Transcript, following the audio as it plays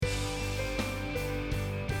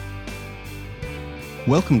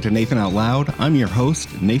Welcome to Nathan Out Loud. I'm your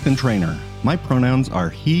host, Nathan Trainer. My pronouns are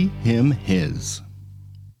he, him, his.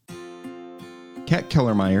 Kat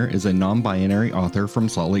Kellermeyer is a non-binary author from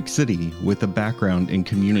Salt Lake City with a background in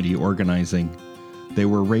community organizing. They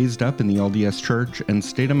were raised up in the LDS Church and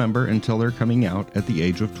stayed a member until their coming out at the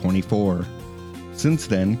age of 24. Since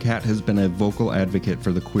then, Kat has been a vocal advocate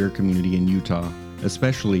for the queer community in Utah,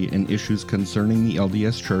 especially in issues concerning the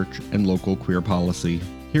LDS Church and local queer policy.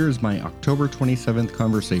 Here is my October 27th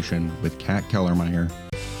conversation with Kat Kellermeyer.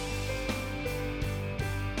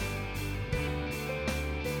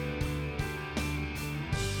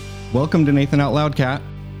 Welcome to Nathan Out Loud, Kat.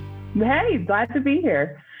 Hey, glad to be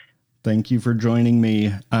here. Thank you for joining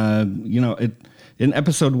me. In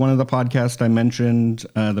episode 1 of the podcast, I mentioned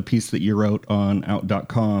the piece that you wrote on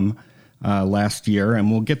out.com last year, and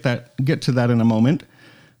we'll get to that in a moment.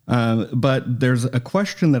 But there's a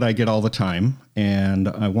question that I get all the time, and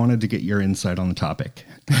I wanted to get your insight on the topic.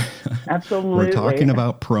 Absolutely. We're talking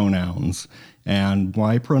about pronouns and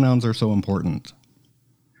why pronouns are so important.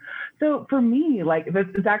 So for me, this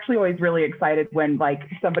is actually always really excited when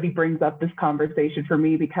somebody brings up this conversation for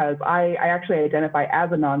me, because I actually identify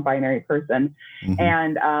as a non-binary person. Mm-hmm.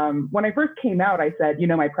 And when I first came out, I said,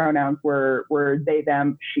 my pronouns were they,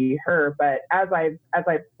 them, she, her. But as I've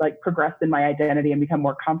progressed in my identity and become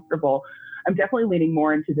more comfortable, I'm definitely leaning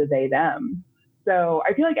more into the they, them. So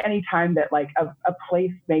I feel like any time that a place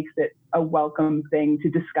makes it a welcome thing to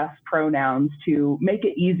discuss pronouns, to make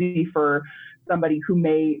it easy for somebody who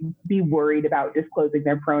may be worried about disclosing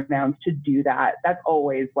their pronouns to do that, that's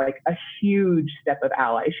always a huge step of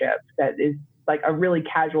allyship that is a really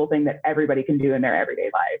casual thing that everybody can do in their everyday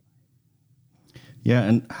life. Yeah.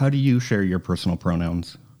 And how do you share your personal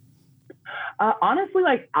pronouns? Honestly,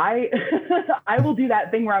 I will do that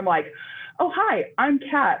thing where I'm like, oh, hi, I'm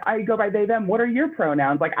Kat. I go by they, them. What are your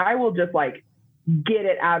pronouns? I will just get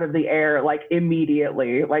it out of the air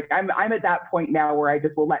immediately. I'm at that point now where I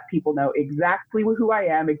just will let people know exactly who I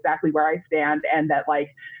am, exactly where I stand, and that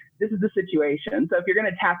this is the situation. So if you're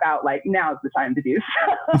going to tap out, now's the time to do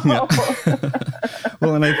so. Yeah.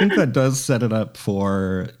 Well, and I think that does set it up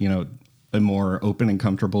for, a more open and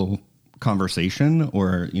comfortable conversation,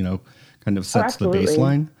 or, kind of sets the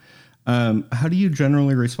baseline. How do you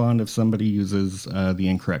generally respond if somebody uses the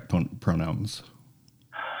incorrect pronouns?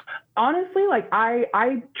 Honestly,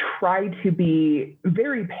 I try to be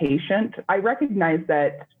very patient. I recognize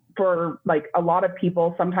that for a lot of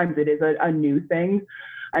people, sometimes it is a new thing.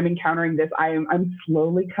 I'm encountering this. I'm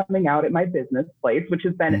slowly coming out at my business place, which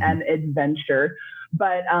has been an adventure.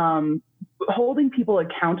 But holding people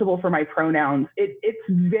accountable for my pronouns, it's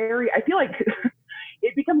very, I feel like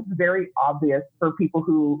it becomes very obvious for people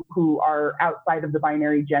who are outside of the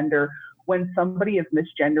binary gender when somebody is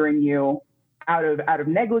misgendering you out of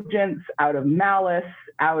negligence, out of malice,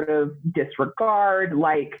 out of disregard.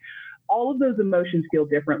 All of those emotions feel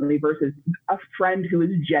differently versus a friend who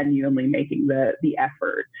is genuinely making the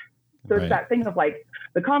effort. So It's that thing of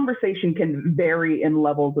the conversation can vary in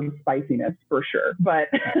levels of spiciness for sure. But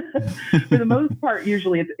for the most part,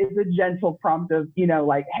 usually it's a gentle prompt of,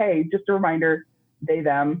 hey, just a reminder, they,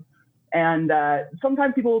 them. And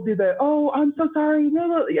sometimes people will do oh, I'm so sorry.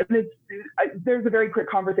 No. And there's a very quick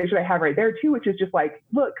conversation I have right there too, which is just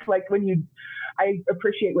look, I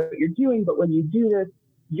appreciate what you're doing, but when you do this,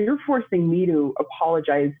 you're forcing me to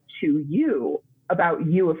apologize to you about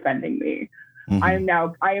you offending me. Mm-hmm.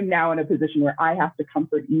 I am now in a position where I have to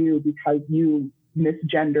comfort you because you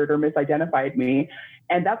misgendered or misidentified me.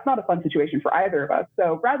 And that's not a fun situation for either of us.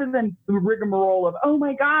 So rather than the rigmarole of, oh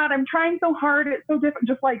my God, I'm trying so hard, it's so different,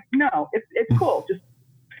 just no, it's cool.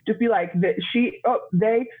 Just be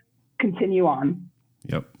they continue on.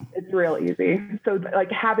 Yep. It's real easy. So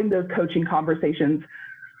having those coaching conversations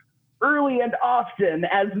early and often,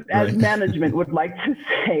 as management would like to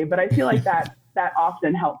say, but I feel like that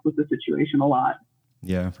often helps with the situation a lot.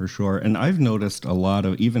 Yeah, for sure. And I've noticed a lot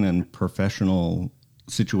of, even in professional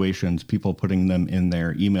situations, people putting them in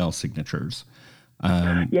their email signatures,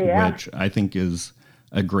 which I think is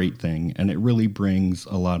a great thing. And it really brings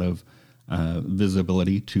a lot of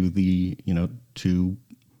visibility to the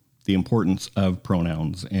importance of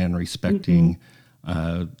pronouns and respecting,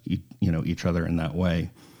 each other in that way.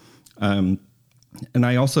 And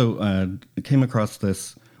I also came across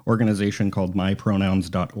this organization called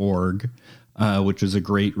mypronouns.org, which is a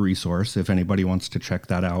great resource if anybody wants to check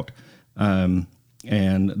that out.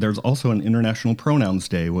 And there's also an International Pronouns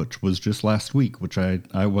Day, which was just last week, which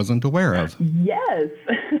I wasn't aware of. Yes.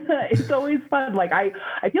 It's always fun. Like I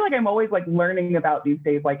feel like I'm always like learning about these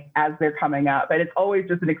days, like as they're coming up. And it's always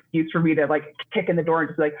just an excuse for me to like kick in the door and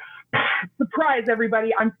just be like, surprise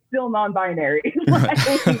everybody, I'm still non-binary. Like,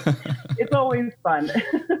 it's always fun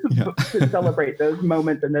to celebrate those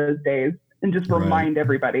moments and those days and just remind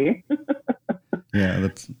everybody. Yeah,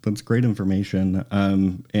 that's great information.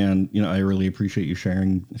 And I really appreciate you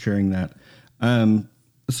sharing that.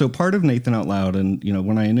 So part of Nathan Out Loud, and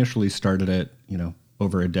when I initially started it,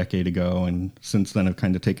 over a decade ago, and since then I've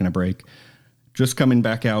kind of taken a break, just coming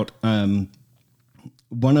back out.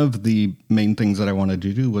 One of the main things that I wanted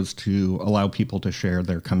to do was to allow people to share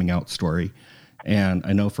their coming out story. And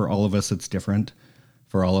I know for all of us, it's different.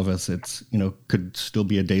 For all of us, it's, could still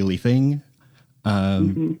be a daily thing.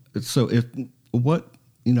 So what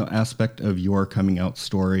aspect of your coming out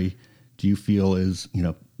story do you feel is,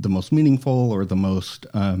 the most meaningful, or the most,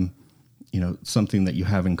 something that you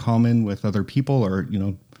have in common with other people, or,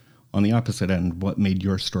 on the opposite end, what made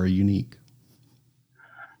your story unique?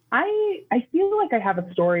 I feel like I have a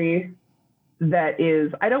story that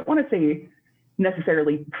is, I don't want to say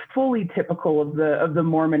necessarily fully typical of the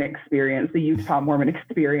Mormon experience, the Utah Mormon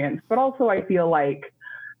experience, but also I feel like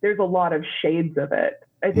there's a lot of shades of it.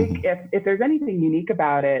 I think if there's anything unique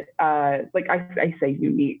about it, like I say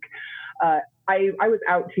unique, I was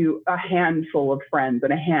out to a handful of friends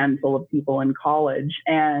and a handful of people in college.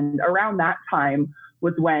 And around that time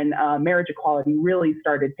was when marriage equality really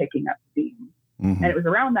started picking up steam. And it was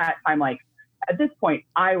around that time, like at this point,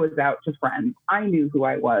 I was out to friends. I knew who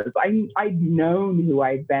I was. I'd known who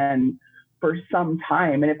I'd been for some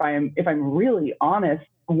time. And if I'm really honest,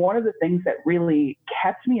 one of the things that really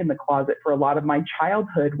kept me in the closet for a lot of my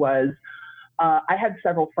childhood was I had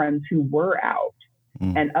several friends who were out.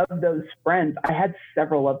 And of those friends, I had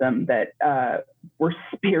several of them that were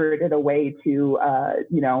spirited away to,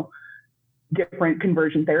 different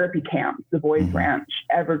conversion therapy camps, the Boys Ranch,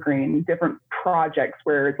 Evergreen, different projects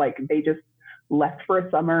where like they just left for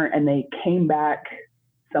a summer and they came back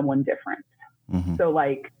someone different. So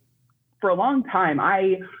like for a long time,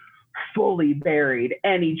 I fully buried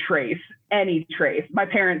any trace. My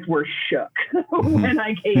parents were shook when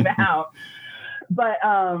I came out. But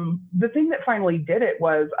the thing that finally did it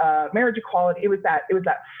was marriage equality. It was that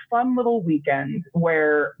fun little weekend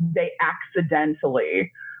where they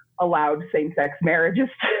accidentally allowed same-sex marriages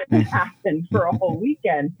to happen for a whole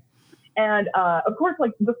weekend. And of course,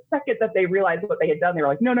 like the second that they realized what they had done, they were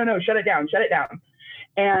like, no, shut it down.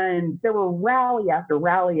 And there were rally after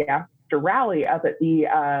rally after rally up at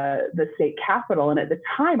the state capitol. And at the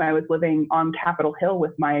time, I was living on Capitol Hill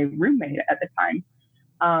with my roommate at the time.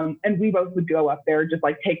 And we both would go up there, just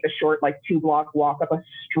like take the short, like 2-block walk up a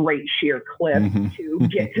straight sheer cliff to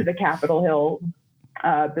get to the Capitol Hill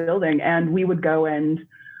building. And we would go and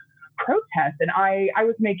protest. And I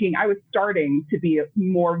was starting to be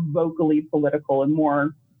more vocally political and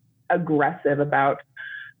more aggressive about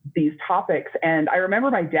these topics. And I remember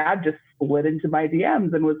my dad just slid into my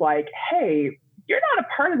DMs and was like, hey, you're not a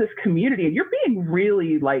part of this community and you're being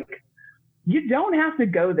really like, you don't have to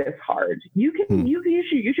go this hard. You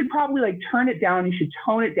should probably like turn it down. You should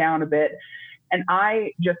tone it down a bit. And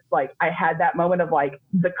I just like, I had that moment of like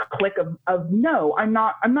the click of no, I'm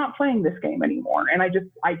not playing this game anymore. And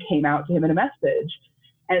I came out to him in a message.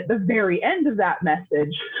 And at the very end of that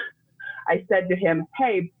message, I said to him,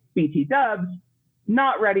 hey, BT Dubs,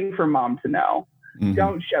 not ready for mom to know.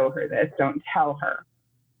 Don't show her this. Don't tell her.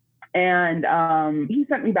 And he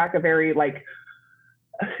sent me back a very like,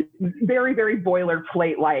 very, very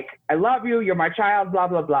boilerplate, like, I love you, you're my child, blah,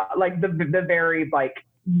 blah, blah. Like the very, like,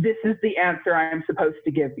 this is the answer I'm supposed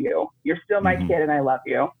to give you. You're still my kid and I love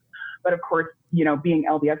you. But of course, being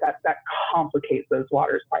LDS, that complicates those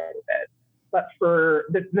waters quite a bit. But for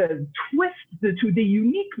the twist, the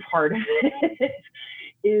unique part of it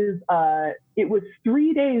is it was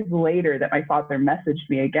 3 days later that my father messaged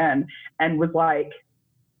me again and was like,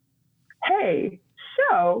 hey,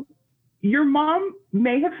 so your mom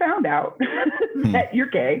may have found out that you're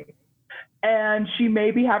gay and she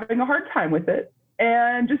may be having a hard time with it,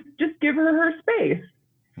 and just give her space.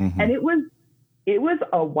 And it was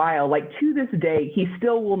a while. Like to this day, he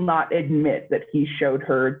still will not admit that he showed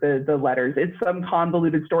her the letters. It's some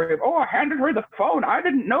convoluted story of, oh, I handed her the phone. I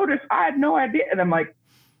didn't notice. I had no idea. And I'm like,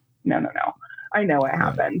 no. I know it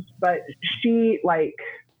happened. But she like,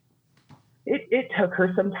 it took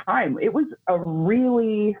her some time. It was a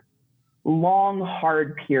really long,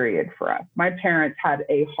 hard period for us. My parents had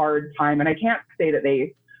a hard time, and I can't say that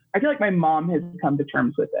they I feel like my mom has come to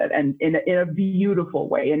terms with it, and in a beautiful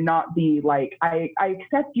way, and not the like I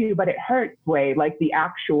accept you but it hurts way, like the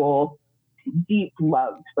actual deep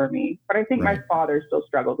love for me. But I think my father still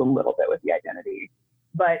struggles a little bit with the identity.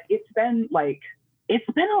 But it's been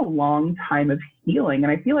a long time of healing,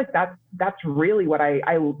 and I feel like that's really what I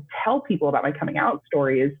tell people about my coming out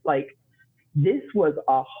story is like, this was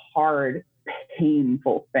a hard,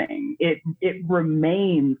 painful thing. It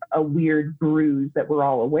remains a weird bruise that we're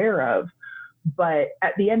all aware of, but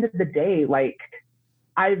at the end of the day, like,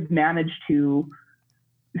 I've managed to,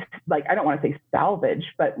 like, I don't want to say salvage,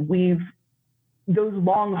 but those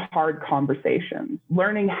long, hard conversations,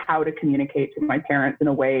 learning how to communicate to my parents in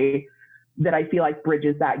a way that I feel like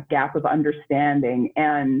bridges that gap of understanding,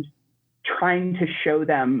 and trying to show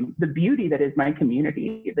them the beauty that is my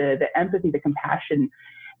community, the empathy, the compassion,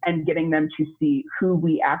 and getting them to see who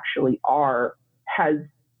we actually are, has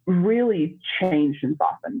really changed and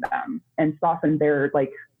softened them, and softened their,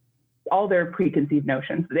 like, all their preconceived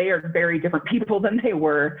notions. They are very different people than they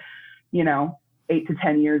were, 8 to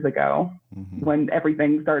 10 years ago, when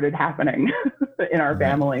everything started happening in our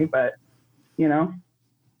family. But,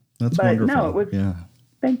 That's wonderful. No, it was,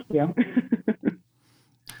 thank you.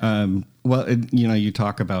 Well, you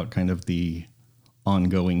talk about kind of the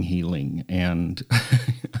ongoing healing, and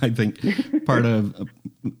I think part of,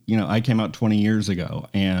 I came out 20 years ago,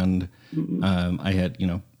 and I had,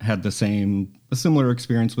 had a similar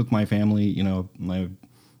experience with my family. My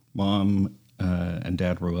mom and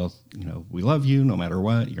dad were both, we love you no matter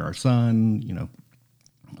what, you're our son,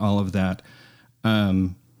 all of that.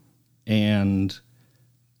 And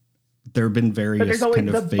there have been various kind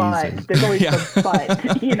of phases. But. There's always the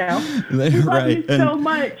but, we love you so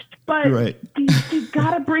much, but you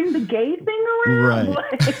gotta bring the gay thing around.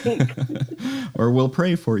 Right. Or we'll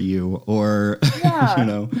pray for you, or,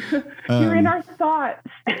 you're in our thoughts.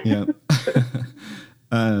 Yeah.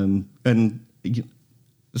 And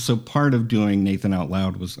so part of doing Nathan Out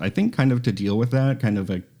Loud was, I think, kind of to deal with that, kind of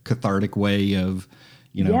a cathartic way of,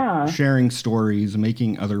 sharing stories,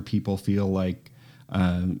 making other people feel like,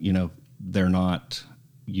 they're not,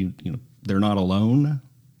 they're not alone.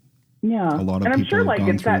 Yeah. A lot of and I'm people sure, have like, gone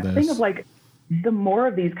it's through that this. thing of, like, the more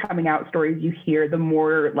of these coming out stories you hear, the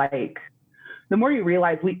more you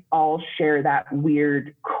realize we all share that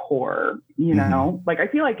weird core, Like, I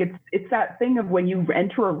feel like it's that thing of when you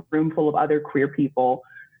enter a room full of other queer people,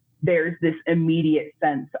 there's this immediate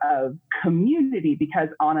sense of community, because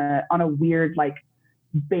on a weird, like,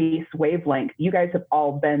 base wavelength, you guys have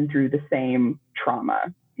all been through the same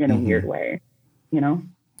trauma in a weird way,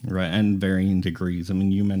 Right. And varying degrees. I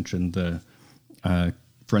mean, you mentioned the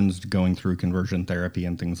friends going through conversion therapy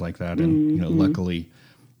and things like that. And, luckily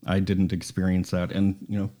I didn't experience that.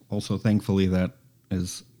 And, also thankfully that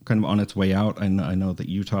is kind of on its way out. And I know that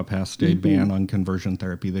Utah passed a ban on conversion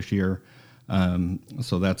therapy this year.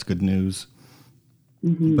 So that's good news.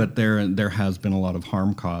 But there has been a lot of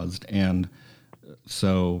harm caused. And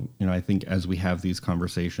so, I think as we have these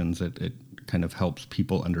conversations, it kind of helps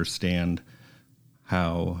people understand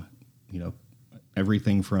how,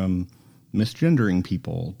 everything from misgendering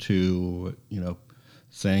people to,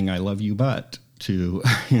 saying I love you, but to,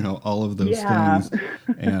 all of those things.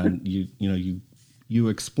 And you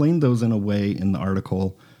explain those in a way in the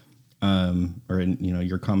article, or in,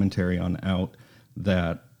 your commentary on Out,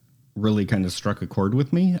 that really kind of struck a chord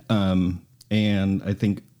with me. And I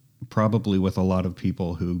think probably with a lot of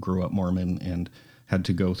people who grew up Mormon and had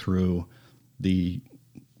to go through the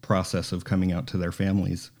process of coming out to their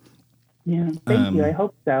families. Yeah, thank you. I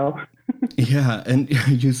hope so. Yeah, and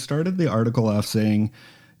you started the article off saying,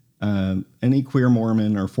 any queer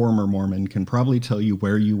Mormon or former Mormon can probably tell you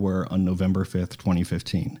where you were on November 5th,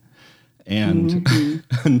 2015. And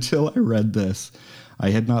until I read this,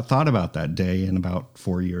 I had not thought about that day in about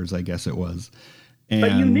 4 years, I guess it was. And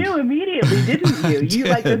but you knew immediately, didn't you? You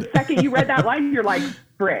like the second you read that line, you're like,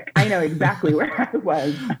 frick, I know exactly where I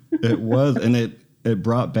was. It was, and it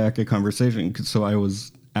brought back a conversation. So I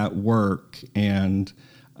was at work, and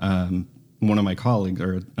one of my colleagues,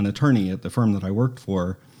 or an attorney at the firm that I worked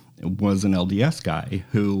for, was an LDS guy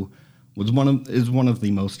who is one of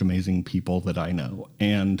the most amazing people that I know.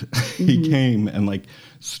 And he came and like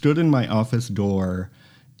stood in my office door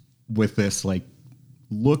with this like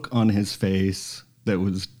look on his face that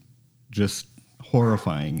was just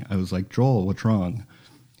horrifying. I was like, Joel, what's wrong?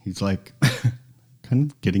 He's like,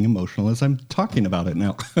 kind of getting emotional as I'm talking about it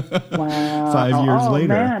now. Wow. 5 years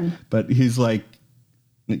later. Man. But he's like,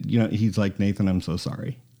 he's like, Nathan, I'm so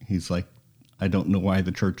sorry. He's like, I don't know why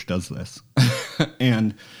the church does this.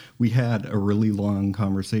 And we had a really long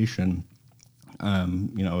conversation a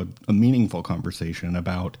meaningful conversation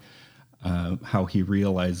about how he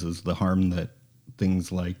realizes the harm that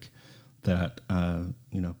things like that,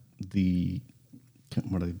 the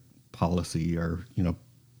policy or,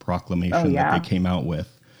 proclamation that they came out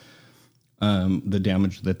with, the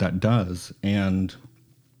damage that does. And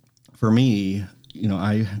for me,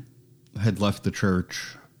 I had left the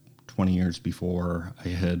church 20 years before. I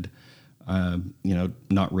had,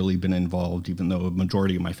 not really been involved, even though a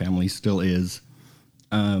majority of my family still is.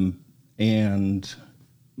 And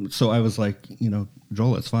so I was like,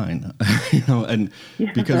 Joel, it's fine.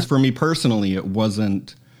 Because for me personally, it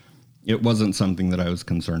wasn't something that I was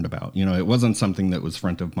concerned about. It wasn't something that was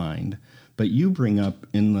front of mind. But you bring up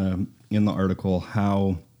in the article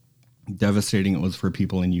how devastating it was for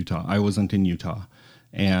people in Utah. I wasn't in Utah,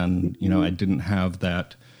 and I didn't have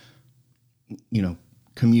that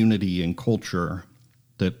community and culture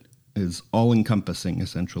that is all encompassing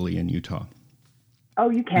essentially in Utah. Oh,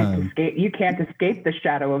 you can't escape. You can't escape the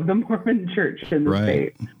shadow of the Mormon Church in the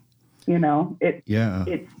state.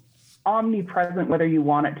 It's omnipresent, whether you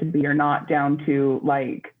want it to be or not, down to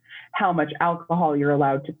like how much alcohol you're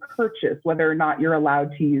allowed to purchase, whether or not you're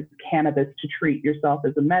allowed to use cannabis to treat yourself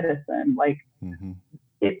as a medicine. Like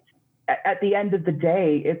it's at the end of the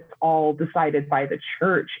day, it's all decided by the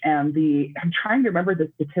church. And I'm trying to remember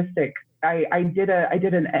the statistic. I did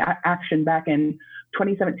an action back in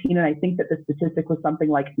 2017, and I think that the statistic was something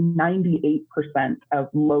like 98% of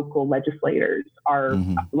local legislators are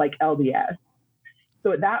like LDS.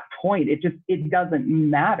 So at that point, it doesn't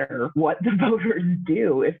matter what the voters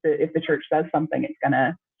do. If the church says something,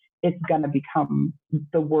 it's gonna become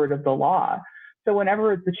the word of the law. So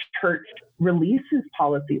whenever the church releases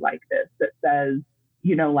policy like this that says,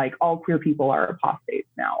 like all queer people are apostates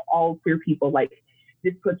now, all queer people, like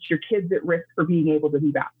this puts your kids at risk for being able to be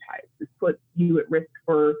baptized. This puts you at risk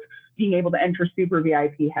for being able to enter super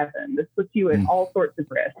VIP heaven. This puts you at all sorts of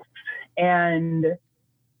risks. And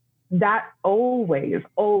that always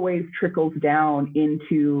trickles down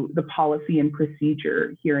into the policy and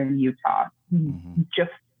procedure here in Utah, just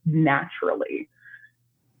naturally.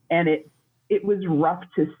 And it was rough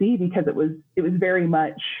to see because it was very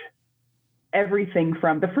much everything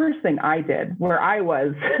from the first thing I did, where I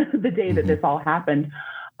was the day that this all happened.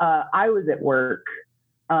 I was at work.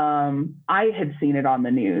 I had seen it on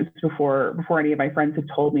the news before any of my friends had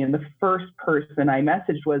told me. And the first person I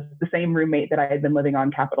messaged was the same roommate that I had been living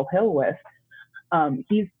on Capitol Hill with.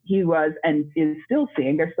 He was and is still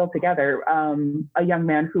seeing, they're still together, a young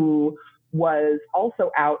man who was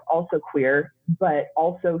also out, also queer, but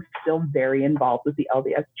also still very involved with the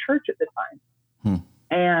LDS Church at the time.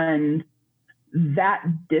 And that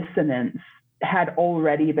dissonance had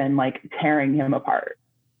already been like tearing him apart.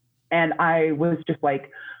 And I was just like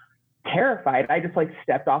terrified. I just like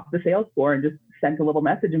stepped off the sales floor and just sent a little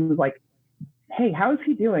message and was like, hey, how is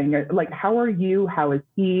he doing? Like, how are you? How is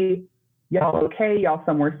he? Y'all okay? Y'all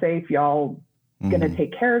somewhere safe? Y'all gonna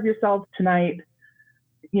take care of yourselves tonight?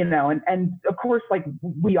 And of course, like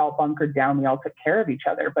we all bunkered down, we all took care of each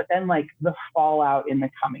other. But then like the fallout in the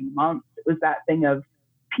coming months, it was that thing of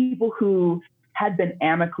people who had been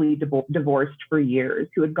amicably divorced for years,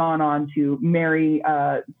 who had gone on to marry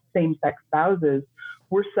same-sex spouses,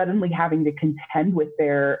 were suddenly having to contend with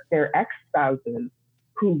their ex-spouses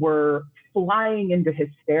who were flying into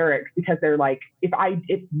hysterics because they're like, if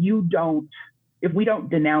we don't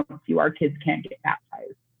denounce you, our kids can't get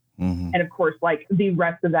baptized. And of course, like the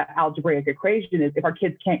rest of that algebraic equation is if our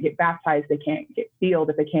kids can't get baptized, they can't get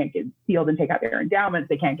sealed. If they can't get sealed and take out their endowments,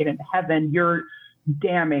 they can't get into heaven. You're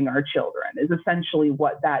damning our children is essentially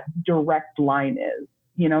what that direct line is.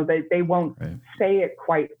 They won't say it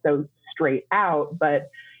quite so straight out,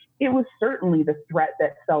 but it was certainly the threat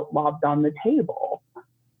that felt lobbed on the table.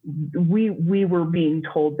 We were being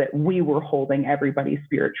told that we were holding everybody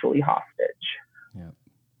spiritually hostage.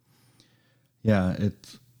 Yeah,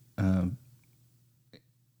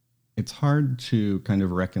 it's hard to kind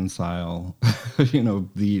of reconcile, like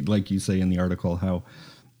you say in the article, how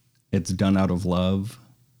it's done out of love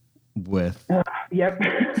with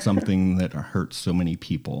something that hurts so many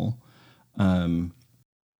people. And,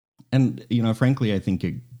 frankly, I think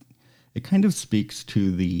it kind of speaks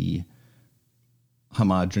to the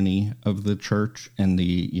homogeny of the church and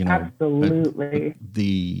the, absolutely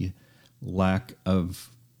the lack of,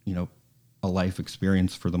 a life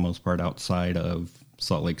experience for the most part outside of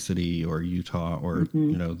Salt Lake City or Utah or,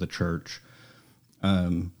 the church.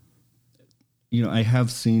 I have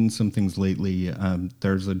seen some things lately.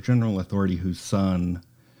 There's a general authority whose son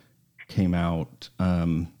came out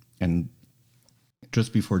and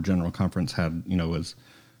just before General Conference was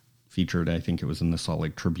featured, I think it was in the Salt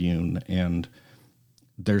Lake Tribune. And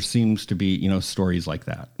there seems to be, stories like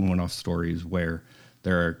that, one-off stories where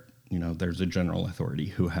there are, there's a general authority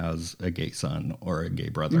who has a gay son or a gay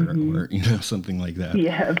brother or, something like that,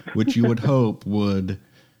 Yes. which you would hope would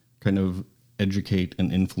kind of educate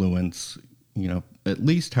and influence, at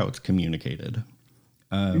least how it's communicated.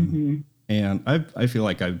 And I feel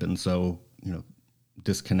like I've been so,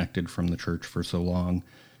 disconnected from the church for so long.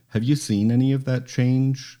 Have you seen any of that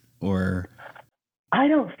change, or? I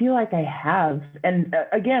don't feel like I have. And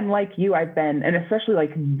again, like you, I've been, and especially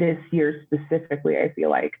like this year specifically, I feel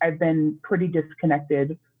like I've been pretty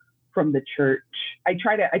disconnected from the church. I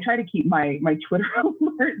try to keep my Twitter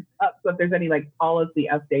alerts up, so if there's any like policy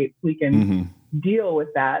updates, we can deal with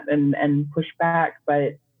that and push back.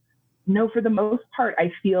 But no, for the most part,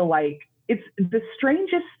 I feel like it's the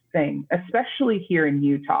strangest thing, especially here in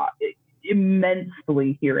Utah,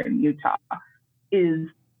 immensely here in Utah, is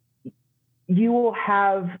you will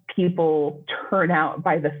have people turn out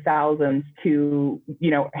by the thousands to,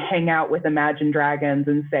 hang out with Imagine Dragons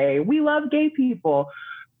and say, we love gay people.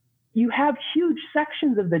 You have huge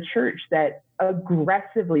sections of the church that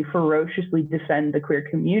aggressively, ferociously defend the queer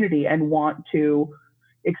community and want to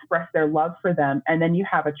express their love for them. And then you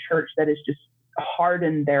have a church that is just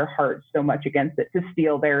hardened their hearts so much against it, to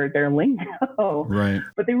steal their lingo. Right.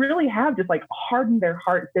 But they really have just like hardened their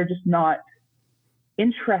hearts. They're just not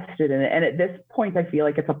interested in it. And at this point, I feel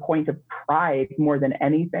like it's a point of pride more than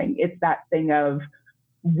anything. It's that thing of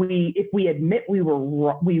if we admit we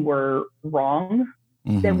were wrong,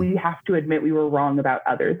 then we have to admit we were wrong about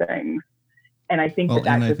other things. And I think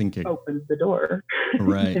that opens the door.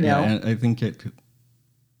 Right. Yeah. And I think it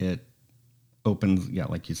opens,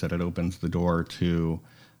 like you said, it opens the door to,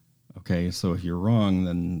 okay, so if you're wrong,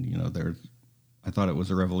 then, I thought it was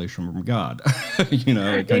a revelation from God. It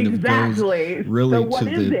kind of goes really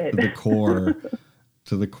to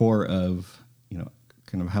the core of,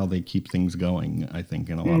 kind of how they keep things going, I think,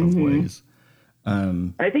 in a lot of ways.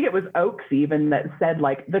 I think it was Oakes even that said,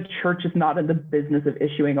 like, the church is not in the business of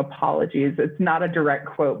issuing apologies. It's not a direct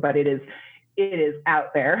quote, but it is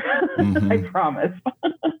out there. I promise.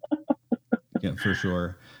 Yeah, for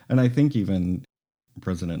sure. And I think even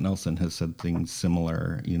President Nelson has said things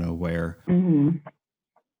similar, where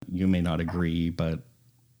you may not agree, but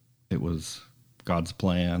it was God's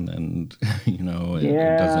plan, and it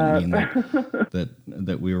doesn't mean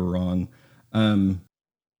that we were wrong.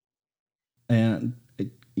 And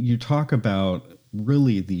you talk about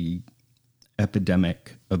really the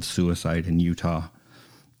epidemic of suicide in Utah,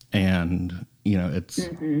 and it's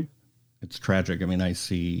tragic. I mean, I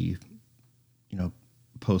see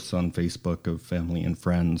posts on Facebook of family and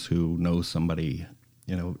friends who know somebody,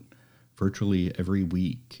 virtually every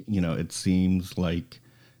week. It seems like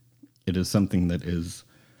it is something that is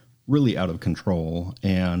really out of control.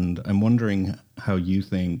 And I'm wondering how you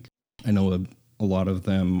think, I know a lot of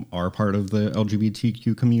them are part of the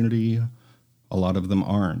LGBTQ community, a lot of them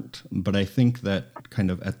aren't. But I think that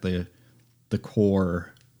kind of at the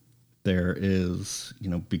core there is,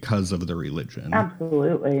 because of the religion.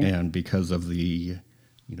 Absolutely. And because of the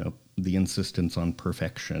insistence on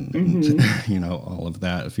perfection and, all of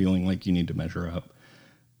that, feeling like you need to measure up.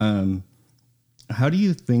 How do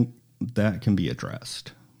you think that can be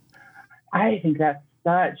addressed? I think that's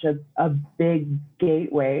such a big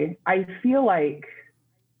gateway. I feel like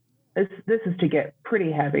this is to get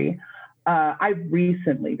pretty heavy. I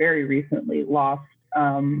very recently lost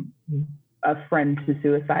a friend to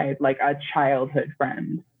suicide, like a childhood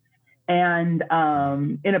friend. And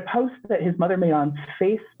in a post that his mother made on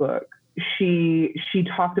Facebook, she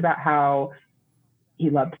talked about how he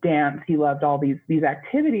loved dance, he loved all these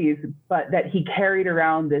activities, but that he carried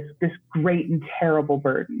around this great and terrible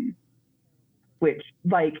burden. Which,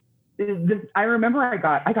 like, I remember I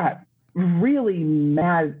got really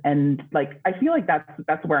mad, and like I feel like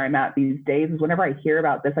that's where I'm at these days. Is whenever I hear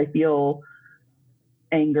about this, I feel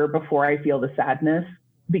anger before I feel the sadness,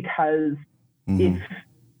 because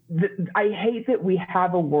I hate that we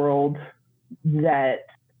have a world that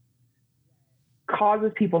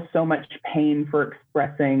causes people so much pain for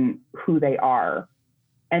expressing who they are.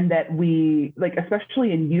 And that we, like,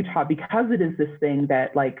 especially in Utah, because it is this thing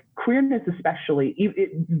that, like, queerness especially,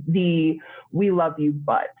 the we love you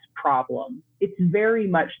but problem, it's very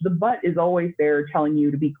much, the but is always there telling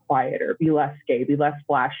you to be quieter, be less gay, be less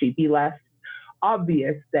flashy, be less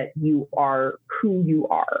obvious that you are who you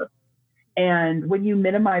are. And when you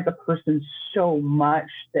minimize a person so much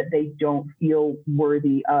that they don't feel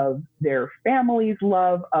worthy of their family's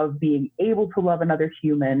love, of being able to love another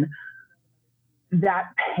human, that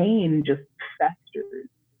pain just festers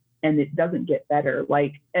and it doesn't get better.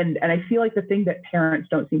 Like, and I feel like the thing that parents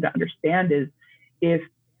don't seem to understand is if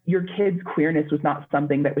your kid's queerness was not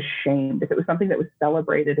something that was shamed, if it was something that was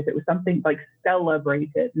celebrated, if it was something like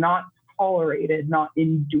celebrated, not tolerated, not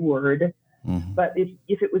endured, but if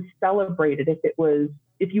it was celebrated,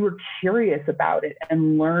 if you were curious about it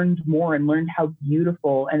and learned more and learned how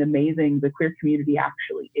beautiful and amazing the queer community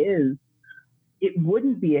actually is, it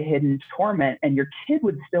wouldn't be a hidden torment and your kid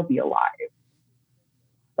would still be alive.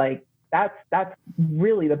 Like that's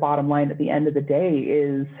really the bottom line at the end of the day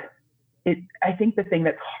is I think the thing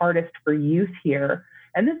that's hardest for youth here,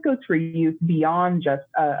 and this goes for youth beyond just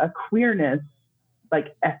a queerness,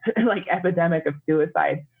 like epidemic of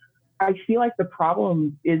suicide. I feel like the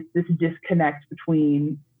problem is this disconnect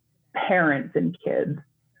between parents and kids.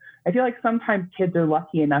 I feel like sometimes kids are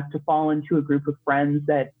lucky enough to fall into a group of friends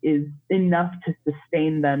that is enough to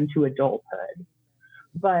sustain them to adulthood.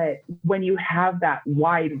 But when you have that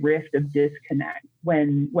wide rift of disconnect,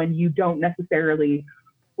 when you don't necessarily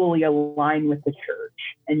fully align with the church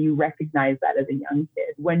and you recognize that as a young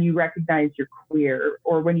kid, when you recognize you're queer,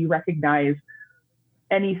 or when you recognize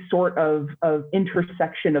any sort of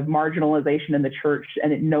intersection of marginalization in the church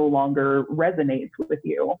and it no longer resonates with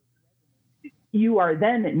you, you are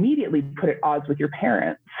then immediately put at odds with your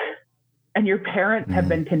parents. And your parents have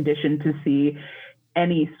been conditioned to see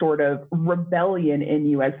any sort of rebellion in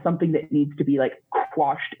you as something that needs to be like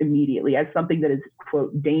quashed immediately, as something that is,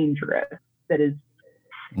 quote, dangerous, that is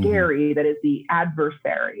scary, that is the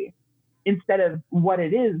adversary, instead of what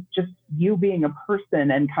it is, just you being a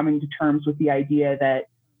person and coming to terms with the idea that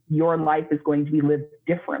your life is going to be lived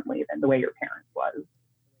differently than the way your parents was.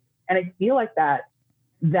 And I feel like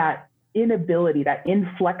that inability, that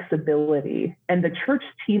inflexibility, and the church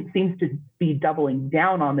seems to be doubling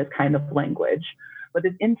down on this kind of language, but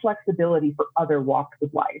this inflexibility for other walks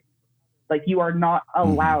of life. Like you are not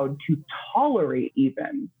allowed to tolerate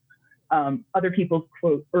even other people's,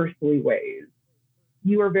 quote, earthly ways.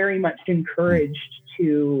 You are very much encouraged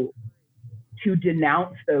to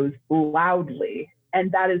denounce those loudly.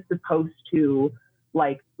 And that is supposed to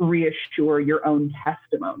like reassure your own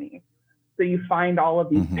testimony. So you find all of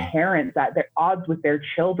these parents at their odds with their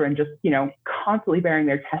children, just, constantly bearing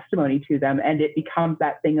their testimony to them. And it becomes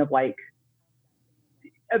that thing of like,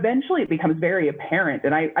 eventually it becomes very apparent.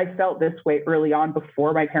 And I felt this way early on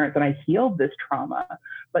before my parents and I healed this trauma,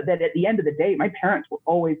 but that at the end of the day, my parents were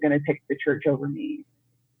always going to pick the church over me.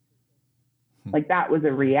 Like that was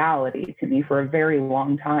a reality to me for a very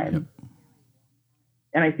long time. Yep.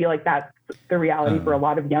 And I feel like that's the reality for a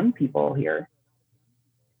lot of young people here.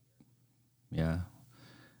 Yeah,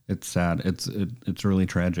 it's sad. It's really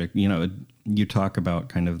tragic. You talk about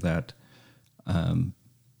kind of that, kind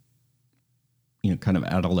of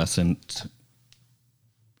adolescent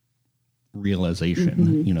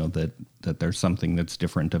realization, that there's something that's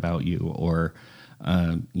different about you, or,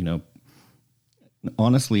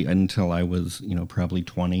 honestly, until I was, probably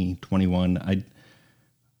 20, 21,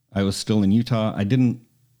 I was still in Utah. I didn't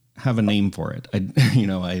have a name for it.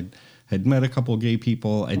 I had met a couple gay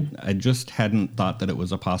people. I just hadn't thought that it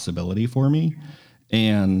was a possibility for me.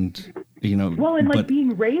 And, well, and like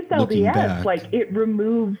being raised LDS, back, like it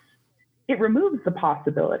removes the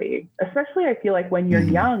possibility, especially I feel like when you're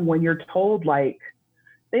young, when you're told like,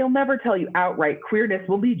 they'll never tell you outright queerness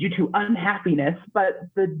will lead you to unhappiness, but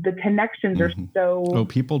the connections are so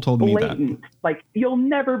people told blatant. Me that. Like you'll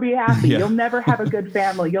never be happy. Yeah. You'll never have a good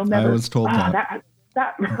family. You'll never. I was told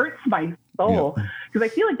that hurts my soul, because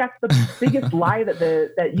I feel like that's the biggest lie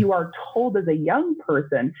that you are told as a young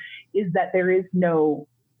person, is that there is no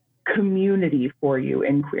community for you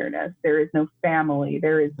in queerness. There is no family.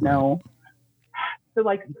 There is no. So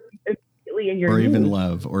like. In your or even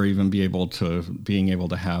love, or even being able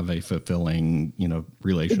to have a fulfilling,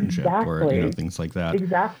 relationship, or things like that.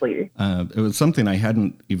 Exactly. It was something I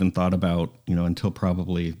hadn't even thought about, until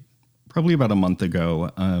probably about a month ago.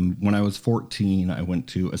 When I was 14, I went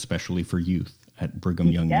to Especially for Youth at Brigham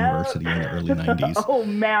Young University in the early 90s. Oh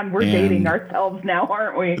man, we're dating ourselves now,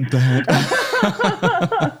 aren't we?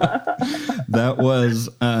 That was,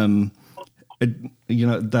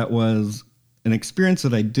 that was an experience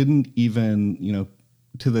that I didn't even,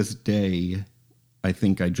 to this day, I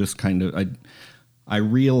think I just kind of, I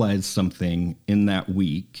realized something in that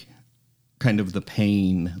week, kind of the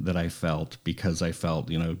pain that I felt because I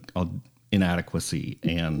felt, inadequacy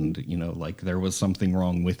and, like there was something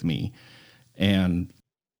wrong with me. And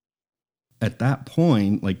at that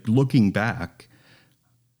point, like looking back,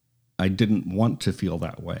 I didn't want to feel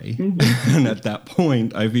that way. And at that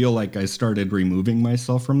point, I feel like I started removing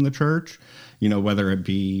myself from the church, whether it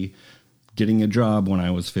be getting a job when I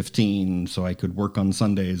was 15 so I could work on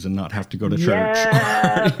Sundays and not have to go to church,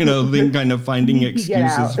 or, then kind of finding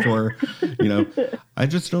excuses for, I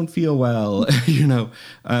just don't feel well,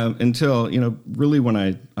 until, really when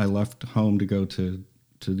I left home to go to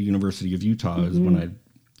the University of Utah is when I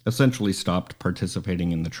essentially stopped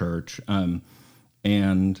participating in the church.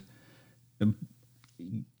 And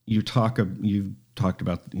you talked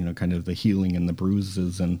about, kind of the healing and the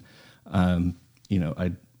bruises. And,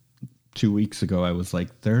 2 weeks ago, I was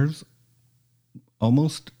like, there's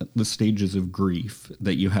almost the stages of grief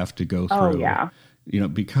that you have to go through. Oh, yeah.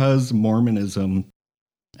 Because Mormonism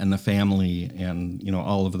and the family and,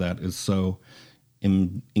 all of that is so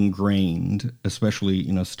ingrained,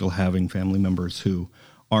 especially, still having family members who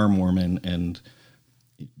are Mormon and,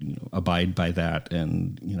 abide by that.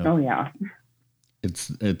 And, oh, yeah. It's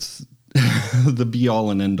the be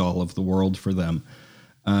all and end all of the world for them.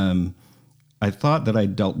 I thought that I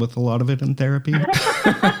dealt with a lot of it in therapy. I'm sorry,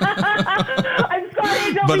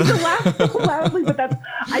 I don't mean to laugh so loudly, but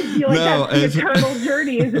I feel like that's the eternal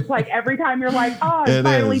journey. Is it's like every time you're like, oh, I'm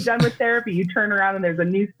finally done with therapy, you turn around and there's a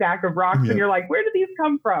new stack of rocks, and you're like, where did these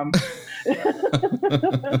come from?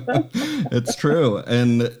 It's true.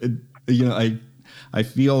 And, I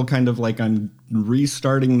feel kind of like I'm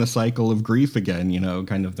restarting the cycle of grief again,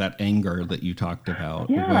 kind of that anger that you talked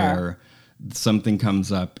about, where something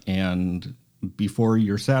comes up and before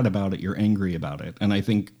you're sad about it, you're angry about it. And I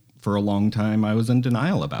think for a long time I was in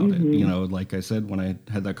denial about it. Like I said, when I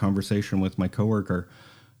had that conversation with my coworker,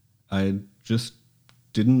 I just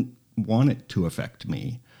didn't want it to affect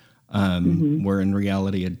me, where in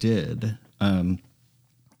reality it did. How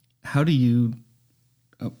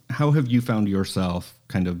have you found yourself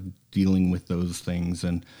kind of dealing with those things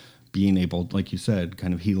and being able, like you said,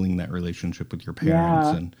 kind of healing that relationship with your parents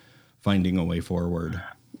and finding a way forward?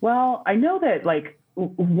 Well, I know that like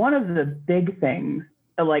one of the big things,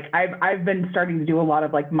 like I've been starting to do a lot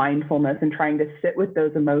of like mindfulness and trying to sit with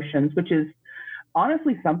those emotions, which is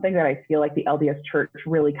honestly something that I feel like the LDS Church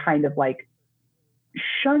really kind of like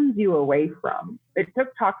shuns you away from. It took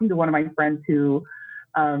talking to one of my friends who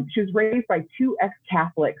she was raised by two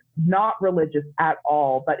ex-Catholics, not religious at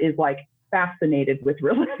all, but is like fascinated with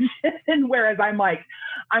religion. Whereas I'm like,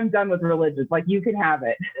 I'm done with religion. Like, you can have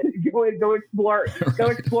it. Go explore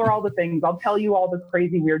all the things. I'll tell you all the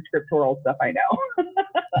crazy, weird scriptural stuff I know.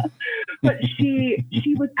 But she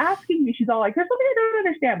was asking me, she's all like, there's something I don't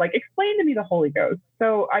understand. Like, explain to me the Holy Ghost.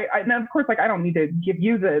 So and of course, like, I don't need to give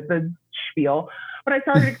you the spiel. But I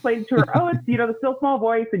started explaining to her, it's, the still small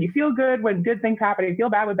voice, and you feel good when good things happen, and you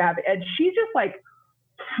feel bad when bad. And she just like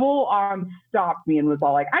full on stopped me and was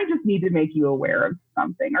all like, I just need to make you aware of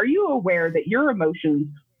something. Are you aware that your emotions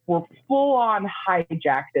were full on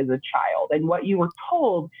hijacked as a child? And what you were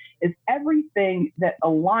told is everything that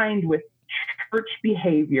aligned with church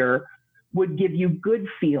behavior would give you good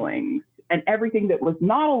feelings, and everything that was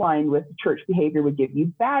not aligned with church behavior would give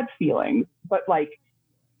you bad feelings. But like,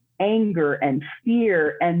 anger and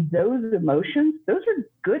fear and those emotions, those are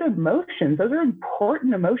good emotions. Those are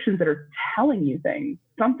important emotions that are telling you things.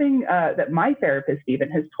 Something that my therapist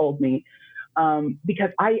even has told me,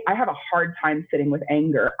 because I have a hard time sitting with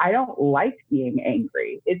anger. I don't like being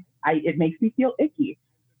angry. It makes me feel icky.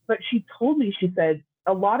 But she told me, she said,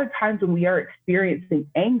 a lot of times when we are experiencing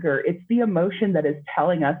anger, it's the emotion that is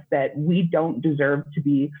telling us that we don't deserve to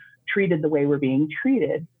be treated the way we're being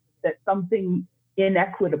treated, that something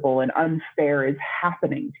inequitable and unfair is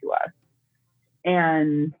happening to us.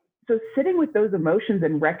 And so sitting with those emotions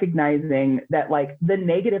and recognizing that like the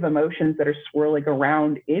negative emotions that are swirling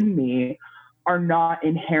around in me are not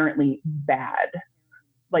inherently bad.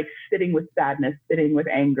 Like sitting with sadness, sitting with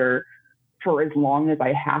anger for as long as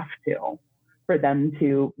I have to for them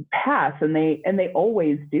to pass. And they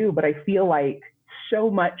always do. But I feel like so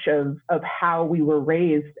much of how we were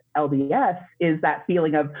raised LDS is that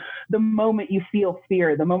feeling of the moment you feel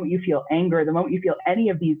fear, the moment you feel anger, the moment you feel any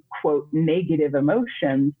of these quote negative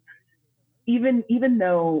emotions, even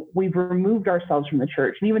though we've removed ourselves from the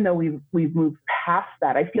church, and even though we've moved past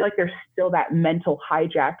that, I feel like there's still that mental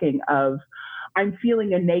hijacking of, I'm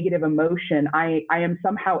feeling a negative emotion, I am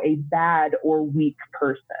somehow a bad or weak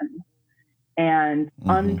person. And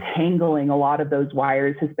untangling a lot of those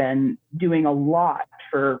wires has been doing a lot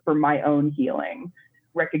for my own healing,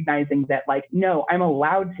 recognizing that like, no, I'm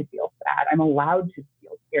allowed to feel sad. I'm allowed to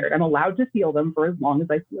feel scared. I'm allowed to feel them for as long as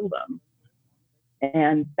I feel them.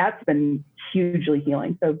 And that's been hugely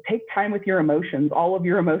healing. So take time with your emotions. All of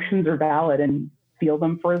your emotions are valid, and feel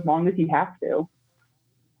them for as long as you have to.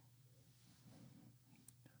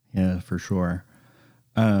 Yeah, for sure.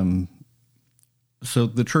 So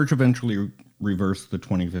the church eventually reversed the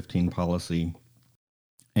 2015 policy.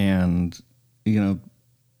 And,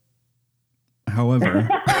 However,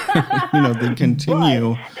 they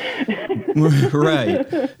continue.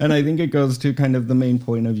 Right. And I think it goes to kind of the main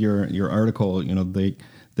point of your article.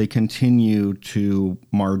 They continue to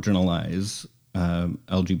marginalize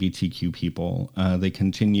LGBTQ people. They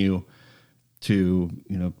continue to,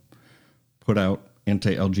 put out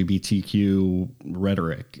anti-LGBTQ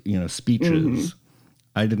rhetoric, speeches.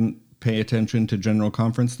 I didn't pay attention to General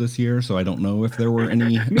Conference this year, so I don't know if there were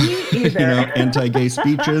any anti-gay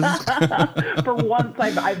speeches. For once,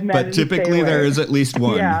 I've met. But typically there is at least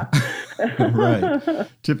one. Yeah. Right.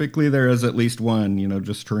 Typically there is at least one.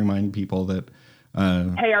 Just to remind people that.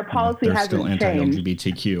 Hey, our policy hasn't still changed.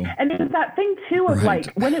 Anti-LGBTQ. And it's that thing too of right.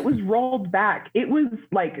 when it was rolled back, it was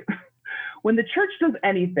like when the church does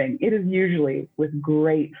anything, it is usually with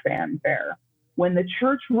great fanfare. When the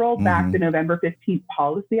church rolled back the November 15th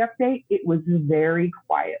policy update, it was very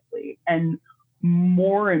quietly. And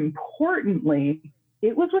more importantly,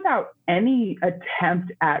 it was without any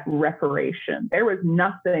attempt at reparation. There was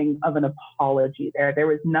nothing of an apology there. There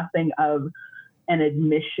was nothing of an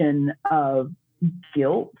admission of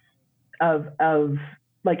guilt, of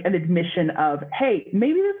like an admission of, hey,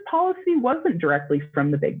 maybe this policy wasn't directly from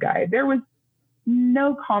the big guy. There was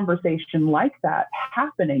no conversation like that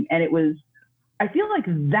happening. And I feel like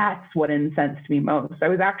that's what incensed me most. I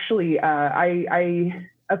was actually,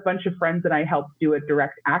 a bunch of friends and I helped do a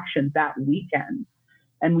direct action that weekend.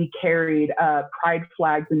 And we carried pride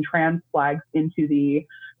flags and trans flags into the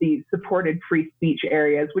supported free speech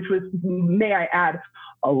areas, which was, may I add,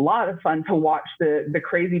 a lot of fun to watch the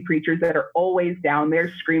crazy preachers that are always down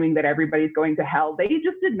there screaming that everybody's going to hell. They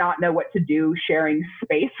just did not know what to do sharing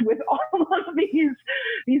space with all of these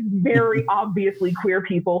very obviously queer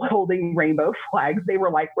people holding rainbow flags. They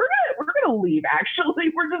were like, we're gonna leave,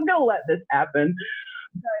 actually. We're just gonna let this happen.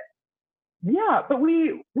 But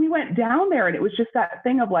we went down there and it was just that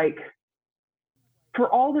thing of like, for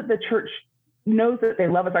all that the church knows that they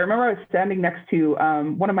love us. I remember I was standing next to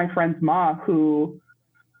one of my friend's mom who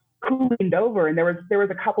leaned over, and there was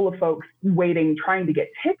a couple of folks waiting, trying to get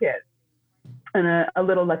tickets, and a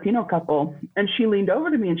little Latino couple. And she leaned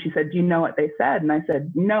over to me and she said, "Do you know what they said?" And I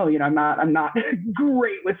said, "No, I'm not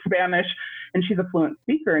great with Spanish." And she's a fluent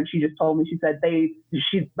speaker, and she just told me, she said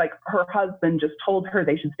she's like, her husband just told her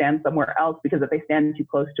they should stand somewhere else because if they stand too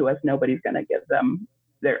close to us, nobody's going to give them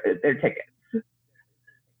their tickets.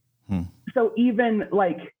 So even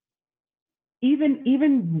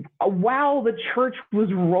while the church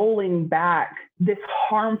was rolling back this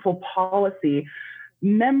harmful policy,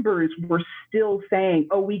 members were still saying,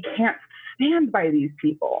 "Oh, we can't stand by these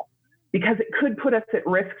people because it could put us at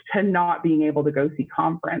risk to not being able to go see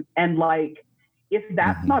conference." And like, if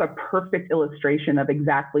that's not a perfect illustration of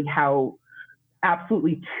exactly how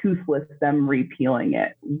absolutely toothless them repealing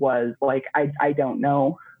it was, like, I don't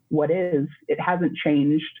know what is. It hasn't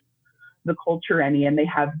changed the culture any, and they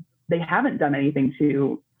haven't done anything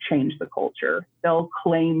to change the culture. They'll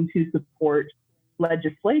claim to support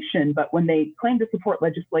legislation, but when they claim to support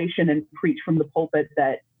legislation and preach from the pulpit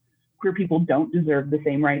that queer people don't deserve the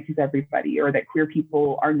same rights as everybody, or that queer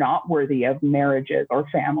people are not worthy of marriages or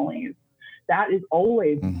families, that is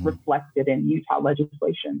always reflected in Utah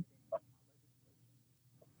legislation.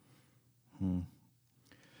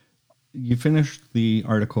 You finished the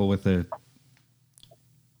article with a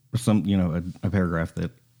paragraph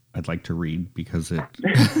that I'd like to read because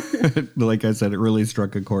it, like I said, it really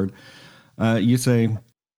struck a chord. You say,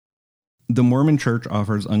 "The Mormon Church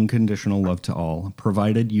offers unconditional love to all,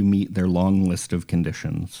 provided you meet their long list of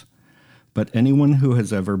conditions. But anyone who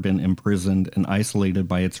has ever been imprisoned and isolated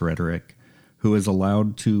by its rhetoric, who has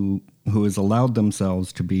allowed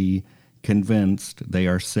themselves to be convinced they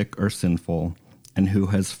are sick or sinful, and who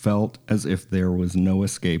has felt as if there was no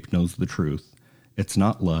escape knows the truth. It's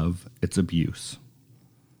not love, it's abuse."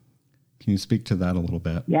 Can you speak to that a little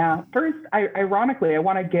bit? Yeah. First, ironically, I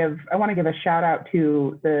want to give a shout out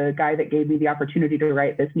to the guy that gave me the opportunity to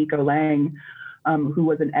write this, Nico Lang, who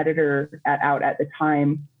was an editor at Out at the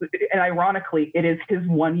time. And ironically, it is his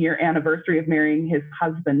 1-year anniversary of marrying his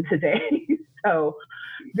husband today. So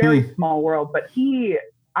very small world. But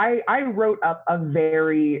I wrote up a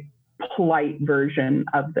very polite version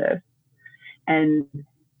of this. And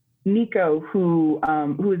Nico, who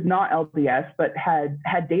is not LDS, but had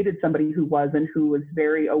dated somebody who was, and who was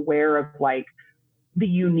very aware of like the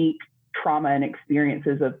unique trauma and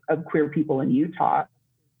experiences of queer people in Utah.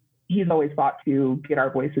 He's always fought to get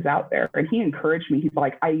our voices out there. And he encouraged me. He's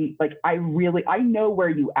like, I know where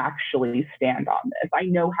you actually stand on this. I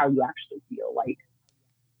know how you actually feel. Like,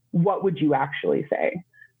 what would you actually say?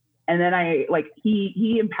 And then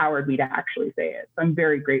he empowered me to actually say it. So I'm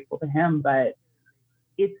very grateful to him, but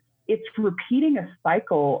it's repeating a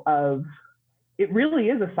cycle of, it really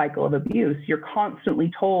is a cycle of abuse. You're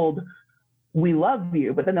constantly told, we love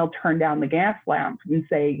you, but then they'll turn down the gas lamp and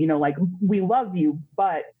say, like, we love you,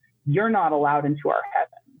 but you're not allowed into our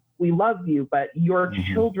heaven. We love you, but your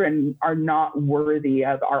children are not worthy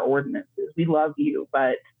of our ordinances. We love you,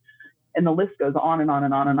 but, and the list goes on and on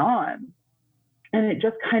and on and on. And it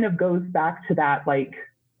just kind of goes back to that, like,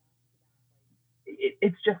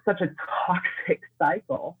 it's just such a toxic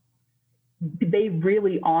cycle. They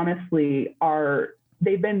really honestly are,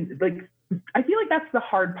 they've been like, I feel like that's the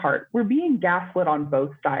hard part. We're being gaslit on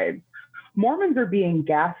both sides. Mormons are being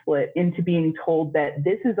gaslit into being told that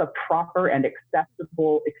this is a proper and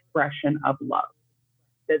acceptable expression of love,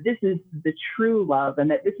 that this is the true love, and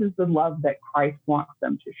that this is the love that Christ wants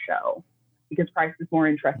them to show, because Christ is more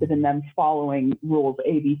interested in them following rules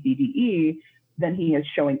A, B, C, D, E than he is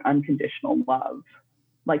showing unconditional love.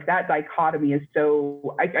 Like, that dichotomy is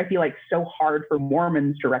so, I feel like, so hard for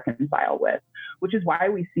Mormons to reconcile with, which is why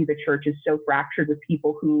we see the church is so fractured with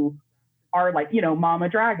people who are like, Mama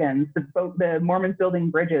Dragons, the Mormons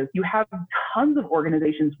building bridges. You have tons of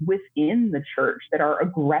organizations within the church that are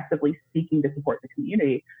aggressively seeking to support the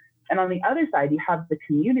community. And on the other side, you have the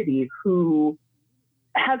community who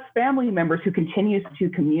has family members who continues to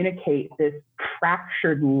communicate this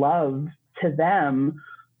fractured love to them,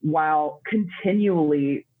 while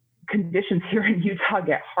continually conditions here in Utah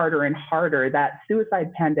get harder and harder. That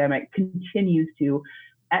suicide pandemic continues to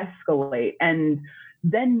escalate. And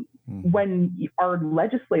then when our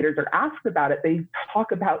legislators are asked about it, they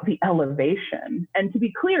talk about the elevation. And to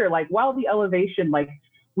be clear, like, while the elevation, like,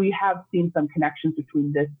 we have seen some connections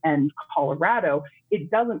between this and Colorado, it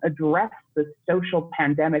doesn't address the social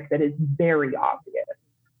pandemic that is very obvious.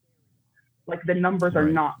 Like, the numbers are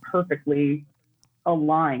not perfectly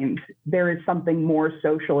aligned. There is something more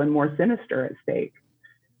social and more sinister at stake.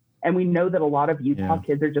 And we know that a lot of Utah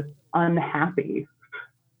kids are just unhappy.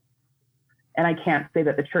 And I can't say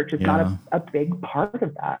that the church is not a big part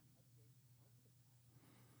of that.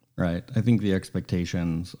 Right. I think the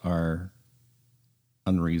expectations are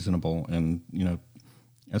unreasonable, and,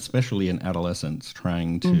 especially in adolescence,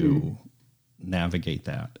 trying to navigate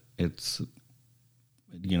that. It's,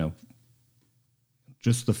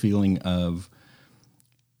 just the feeling of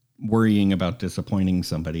worrying about disappointing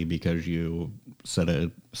somebody because you said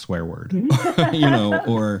a swear word,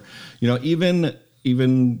 or,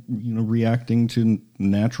 even reacting to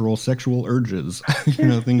natural sexual urges,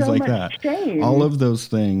 things like that. Shame. All of those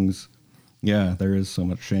things. Yeah, there is so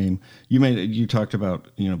much shame. You talked about,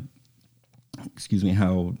 how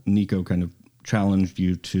Nico kind of challenged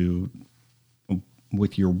you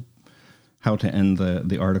with your how to end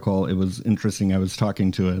the article. It was interesting. I was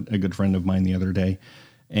talking to a good friend of mine the other day,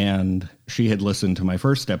 and she had listened to my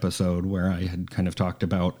first episode where I had kind of talked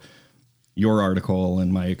about your article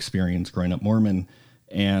and my experience growing up Mormon.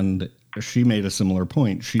 And she made a similar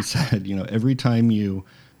point. She said, every time you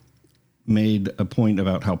made a point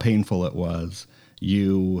about how painful it was,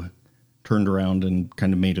 you turned around and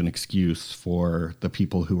kind of made an excuse for the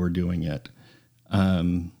people who were doing it.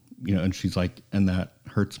 And she's like, and that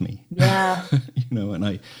hurts me. Yeah.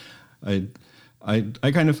 And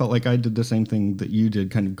I kind of felt like I did the same thing that you did,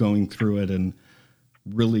 kind of going through it and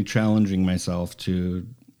really challenging myself to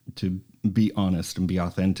be honest and be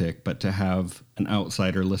authentic, but to have an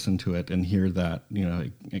outsider listen to it and hear that,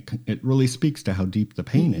 it really speaks to how deep the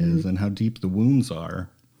pain is and how deep the wounds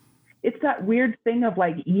are. It's that weird thing of,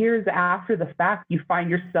 like, years after the fact, you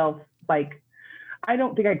find yourself like, I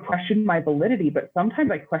don't think I question my validity, but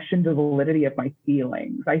sometimes I question the validity of my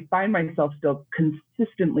feelings. I find myself still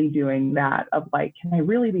consistently doing that of, like, can I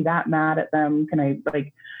really be that mad at them? Can I,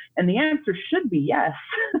 like, and the answer should be yes.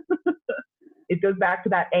 It goes back to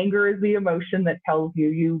that anger is the emotion that tells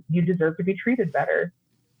you deserve to be treated better.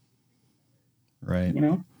 Right.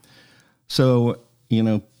 So,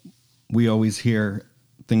 we always hear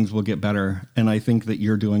things will get better. And I think that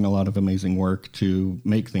you're doing a lot of amazing work to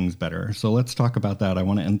make things better. So let's talk about that. I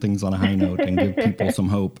want to end things on a high note and give people some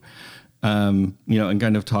hope, and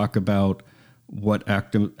kind of talk about what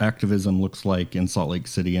activism looks like in Salt Lake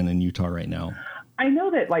City and in Utah right now. I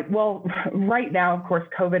know that, right now, of course,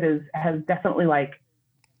 COVID has definitely,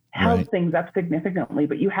 held things up significantly,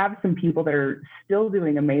 but you have some people that are still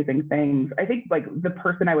doing amazing things. I think, the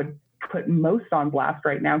person I would put most on blast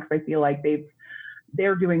right now, because I feel like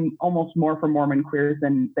they're doing almost more for Mormon queers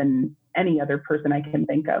than any other person I can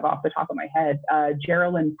think of off the top of my head.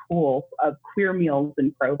 Geraldine Poole of Queer Meals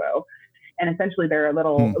in Provo. And essentially they're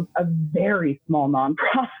a very small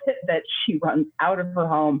nonprofit that she runs out of her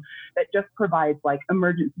home that just provides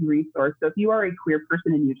emergency resource. So if you are a queer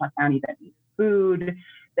person in Utah County that needs food,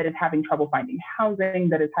 that is having trouble finding housing,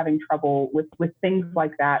 that is having trouble with things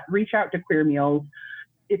like that, reach out to Queer Meals.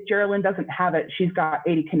 If Geraldine doesn't have it, she's got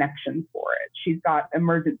 80 connections for it. She's got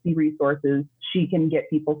emergency resources. She can get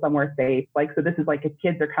people somewhere safe. Like, so this is like if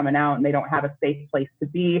kids are coming out and they don't have a safe place to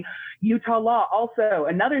be. Utah law, also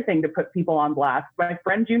another thing to put people on blast. My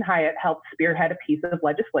friend June Hyatt helped spearhead a piece of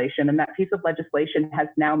legislation, and that piece of legislation has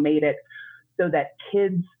now made it so that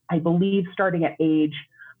kids, I believe, starting at age,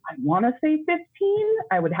 I want to say 15,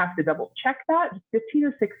 I would have to double check that, 15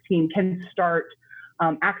 or 16 can start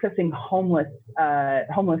accessing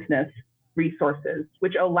homelessness resources,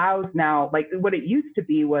 which allows now, like what it used to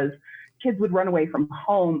be was kids would run away from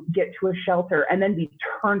home, get to a shelter, and then be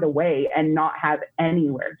turned away and not have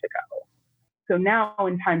anywhere to go. So now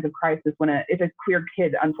in times of crisis, if a queer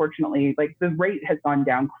kid, unfortunately, like the rate has gone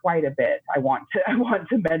down quite a bit, I want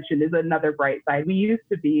to mention is another bright side. We used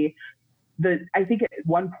to be I think at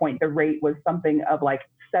one point the rate was something of like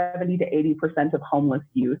 70 to 80% of homeless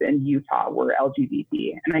youth in Utah were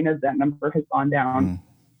LGBT. And I know that number has gone down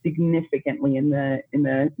significantly in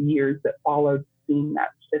the years that followed seeing that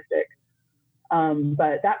statistic.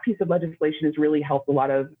 But that piece of legislation has really helped a lot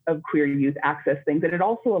of queer youth access things. And it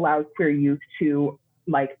also allows queer youth to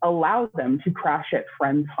like allow them to crash at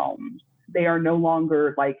friends' homes. They are no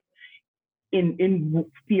longer like in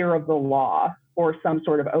fear of the law or some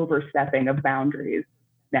sort of overstepping of boundaries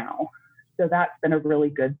now. So that's been a really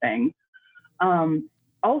good thing.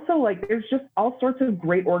 Also, like there's just all sorts of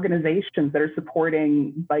great organizations that are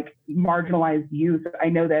supporting like marginalized youth. I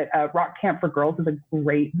know that Rock Camp for Girls is a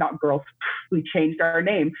great, not girls, we changed our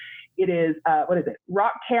name. It is,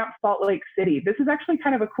 Rock Camp Salt Lake City. This is actually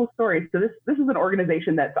kind of a cool story. So this is an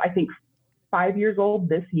organization that's, I think, 5 years old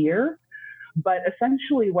this year. But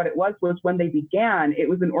essentially what it was when they began, it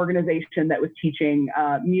was an organization that was teaching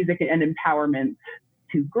music and empowerment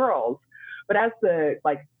to girls. But as the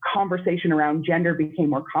like conversation around gender became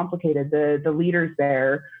more complicated, the leaders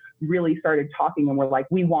there really started talking and were like,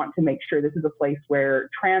 we want to make sure this is a place where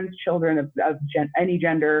trans children of any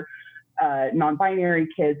gender, non-binary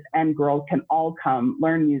kids and girls can all come,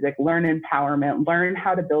 learn music, learn empowerment, learn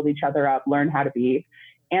how to build each other up, learn how to be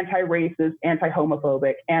anti-racist,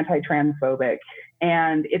 anti-homophobic, anti-transphobic.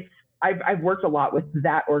 And I've worked a lot with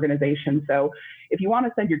that organization. So if you want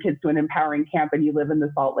to send your kids to an empowering camp and you live in the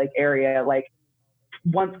Salt Lake area, like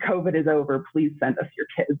once COVID is over, please send us your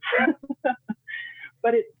kids.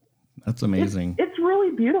 But that's amazing. It's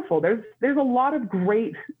really beautiful. There's a lot of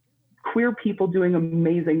great queer people doing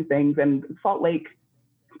amazing things, and Salt Lake,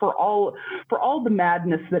 for all the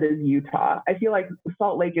madness that is Utah, I feel like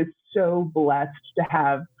Salt Lake is so blessed to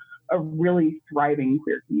have a really thriving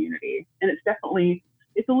queer community. And it's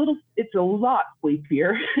a lot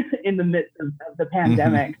sleepier in the midst of the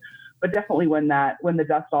pandemic, but definitely when the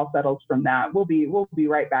dust all settles from that, we'll be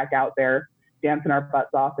right back out there dancing our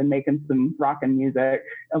butts off and making some rockin' music.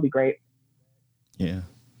 It'll be great. Yeah,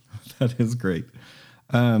 that is great.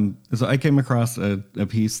 So I came across a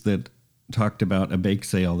piece that talked about a bake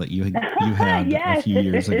sale that you had yes. a few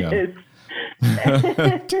years ago.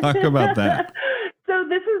 Talk about that. So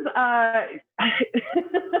this is, I'm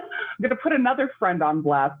going to put another friend on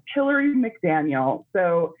blast, Hillary McDaniel.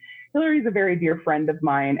 So Hillary's a very dear friend of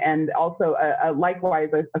mine, and also likewise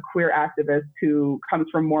a queer activist who comes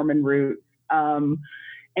from Mormon roots.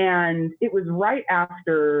 And it was right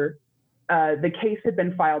after the case had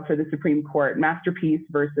been filed for the Supreme Court, Masterpiece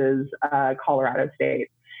versus Colorado State.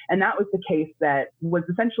 And that was the case that was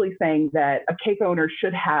essentially saying that a cake owner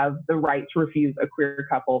should have the right to refuse a queer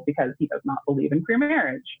couple because he does not believe in queer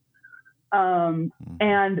marriage. And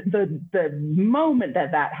the moment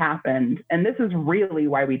that happened, and this is really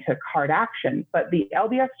why we took hard action, but the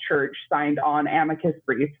LDS Church signed on amicus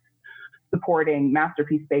briefs supporting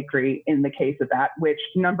Masterpiece Bakery in the case of that, which,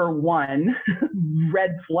 number one,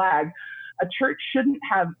 red flag, a church shouldn't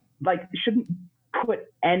put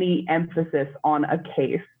any emphasis on a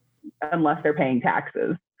case unless they're paying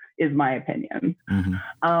taxes, is my opinion.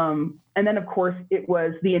 And then, of course, it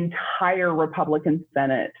was the entire Republican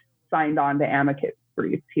Senate signed on to amicus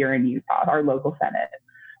briefs here in Utah, our local Senate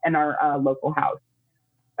and our local House.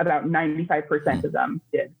 About 95% of them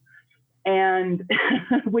did. And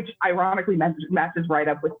which ironically matches right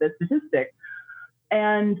up with the statistic.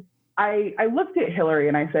 And I looked at Hillary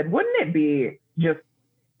and I said, wouldn't it be just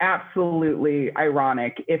absolutely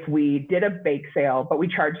ironic if we did a bake sale, but we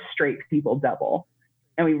charged straight people double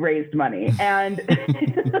and we raised money? And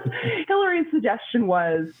Hillary's suggestion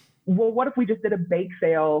was, well, what if we just did a bake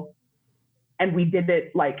sale and we did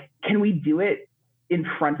it like, can we do it in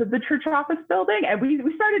front of the church office building? And we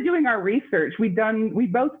started doing our research. We'd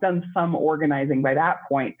both done some organizing by that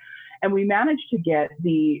point. And we managed to get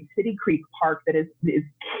the City Creek Park that is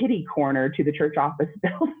kitty corner to the church office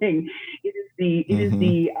building. It is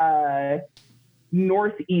the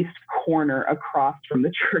northeast corner across from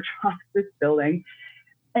the church office building.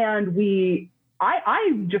 And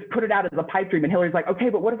I just put it out as a pipe dream, and Hillary's like, okay,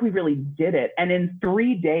 but what if we really did it? And in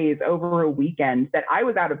 3 days over a weekend that I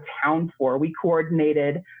was out of town for, we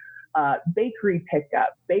coordinated bakery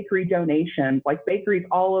pickup, bakery donations, like bakeries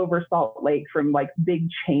all over Salt Lake, from like big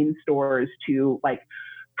chain stores to like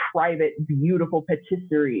private, beautiful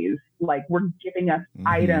patisseries. Like, we're giving us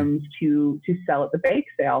items to sell at the bake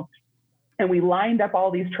sale. And we lined up all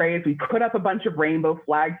these trays. We put up a bunch of rainbow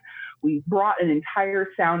flags. We brought an entire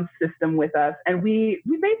sound system with us. And we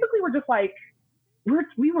basically were just like,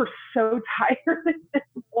 we were so tired at this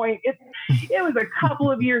point. It was a couple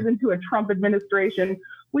of years into a Trump administration.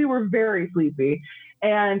 We were very sleepy.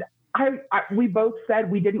 And we both said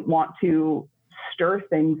we didn't want to stir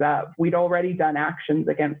things up. We'd already done actions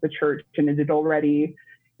against the church, and it had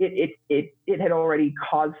already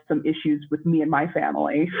caused some issues with me and my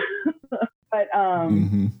family. But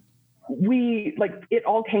we, like, it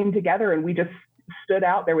all came together, and we just stood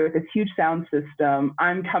out there with this huge sound system.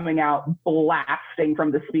 I'm coming out blasting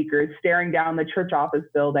from the speakers, staring down the church office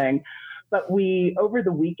building. But we, over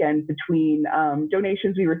the weekend, between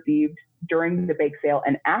donations we received during the bake sale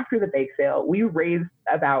and after the bake sale, we raised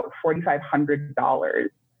about $4,500.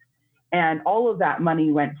 And all of that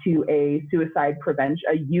money went to a youth suicide prevention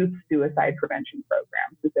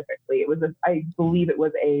program specifically. I believe it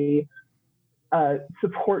was a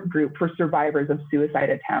support group for survivors of suicide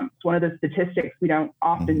attempts. One of the statistics we don't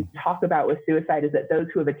often talk about with suicide is that those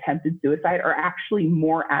who have attempted suicide are actually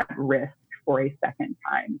more at risk for a second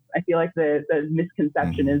time. I feel like the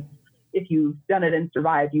misconception is if you've done it and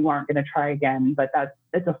survived, you aren't going to try again, but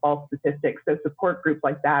it's a false statistic. So support groups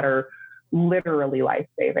like that are literally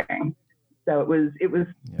life-saving. So it was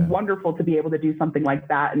wonderful to be able to do something like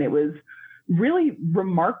that. And it was really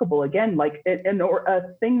remarkable, again, like a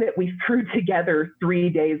thing that we threw together 3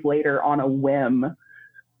 days later on a whim.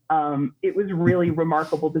 It was really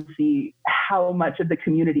remarkable to see how much of the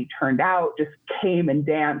community turned out, just came and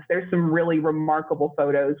danced. There's some really remarkable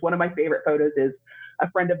photos. One of my favorite photos is a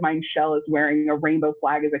friend of mine, Shell, is wearing a rainbow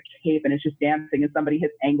flag as a cape and is just dancing, and somebody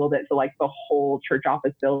has angled it so like the whole church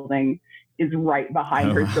office building is right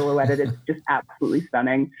behind her silhouetted. It's just absolutely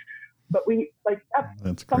stunning. But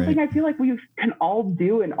that's something great. I feel like we can all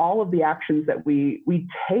do in all of the actions that we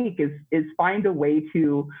take is find a way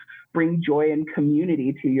to bring joy and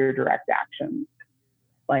community to your direct actions.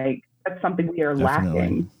 Like, that's something we are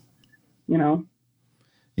lacking, you know?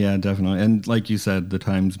 Yeah, definitely. And like you said, the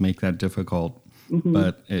times make that difficult,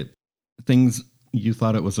 but things, you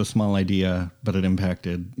thought it was a small idea, but it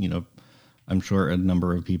impacted, I'm sure a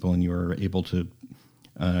number of people, and you were able to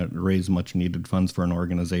raise much needed funds for an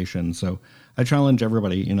organization. So I challenge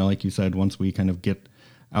everybody, like you said, once we kind of get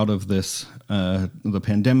out of this, the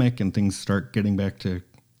pandemic, and things start getting back to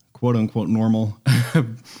quote unquote normal,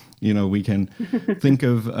 we can think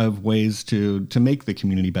of ways to make the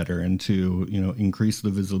community better and to, increase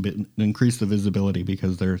the visibility,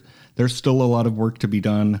 because there's still a lot of work to be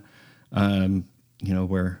done.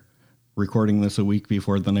 We're recording this a week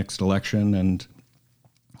before the next election and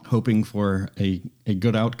hoping for a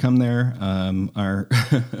good outcome there. Our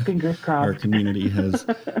fingers crossed. Our community has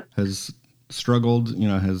struggled,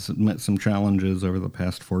 has met some challenges over the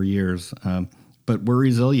past 4 years. But we're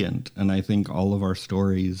resilient, and I think all of our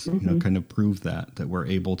stories, kind of prove that we're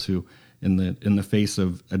able to, in the face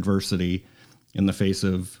of adversity, in the face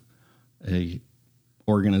of a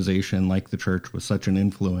organization like the church with such an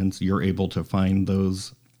influence, you're able to find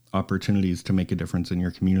those opportunities to make a difference in your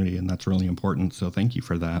community, and that's really important. So thank you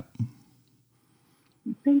for that.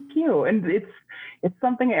 Thank you. And it's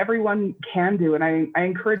something everyone can do, and I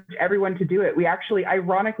encourage everyone to do it. We actually,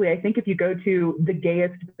 ironically, I think if you go to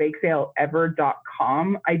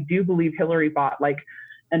thegayestbakesaleever.com, I do believe Hillary bought like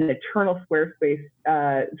an eternal Squarespace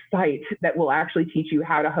site that will actually teach you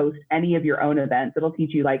how to host any of your own events. It'll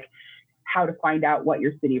teach you like how to find out what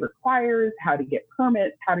your city requires, how to get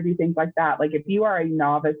permits, how to do things like that. Like, if you are a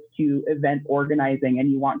novice to event organizing and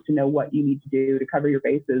you want to know what you need to do to cover your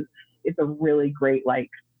bases, it's a really great like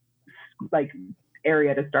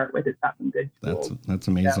area to start with. It's got some good tools. That's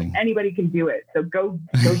amazing. So anybody can do it. So go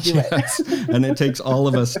do yes. it. And it takes all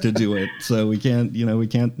of us to do it. So we can't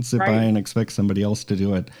sit by and expect somebody else to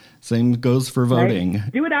do it. Same goes for voting.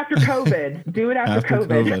 Right. Do it after COVID. Do it after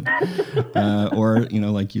COVID. Or,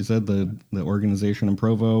 like you said, the organization in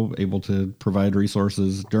Provo able to provide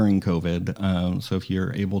resources during COVID. So if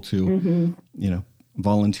you're able to,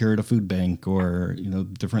 volunteer at a food bank or,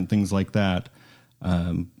 different things like that,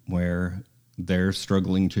 where they're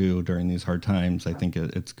struggling too during these hard times. I think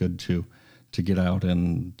it's good to get out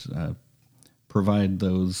and provide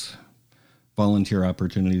those volunteer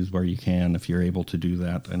opportunities where you can, if you're able to do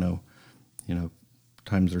that. I know,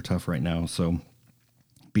 times are tough right now, so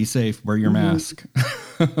be safe, wear your mask.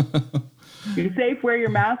 Be safe, wear your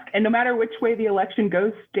mask, and no matter which way the election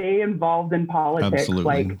goes, stay involved in politics. Absolutely.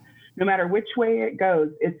 Like, no matter which way it goes,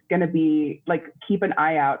 it's going to be like, keep an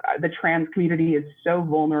eye out. The trans community is so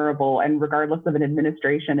vulnerable, and regardless of an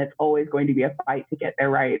administration, it's always going to be a fight to get their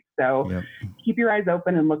rights. So keep your eyes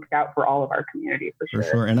open and look out for all of our community for sure. For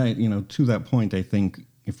sure. And to that point, I think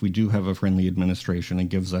if we do have a friendly administration, it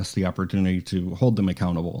gives us the opportunity to hold them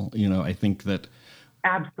accountable. I think that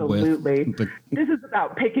absolutely. This is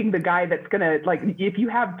about picking the guy that's going to, like, if you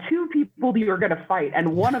have two people you are going to fight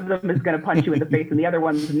and one of them is going to punch you in the face and the other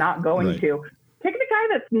one's not going to, pick the guy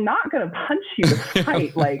that's not going to punch you to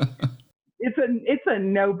fight. Like, it's a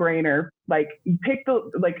no-brainer. Like, pick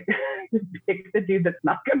the dude that's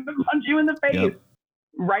not going to punch you in the face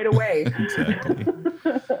right away. Exactly.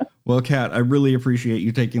 Well, Kat, I really appreciate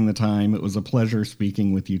you taking the time. It was a pleasure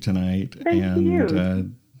speaking with you tonight. Thank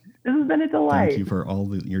you. This has been a delight. Thank you for all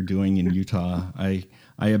that you're doing in Utah. I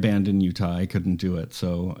abandoned Utah. I couldn't do it.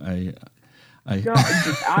 So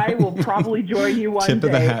I will probably join you one day. Tip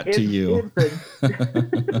of the hat to you.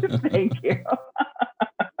 Thank you.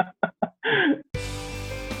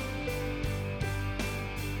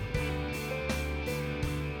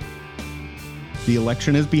 The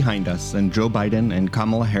election is behind us, and Joe Biden and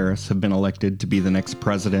Kamala Harris have been elected to be the next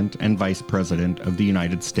president and vice president of the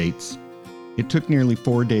United States. It took nearly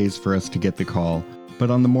 4 days for us to get the call,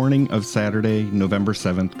 but on the morning of Saturday, November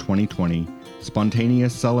 7th, 2020,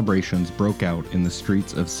 spontaneous celebrations broke out in the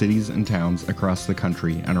streets of cities and towns across the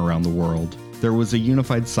country and around the world. There was a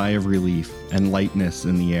unified sigh of relief and lightness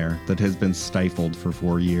in the air that has been stifled for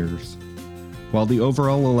 4 years. While the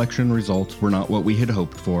overall election results were not what we had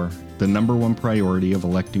hoped for, the number one priority of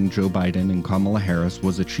electing Joe Biden and Kamala Harris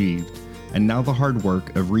was achieved, and now the hard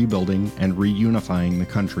work of rebuilding and reunifying the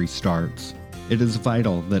country starts. It is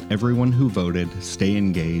vital that everyone who voted stay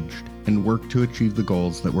engaged and work to achieve the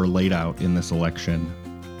goals that were laid out in this election.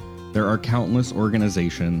 There are countless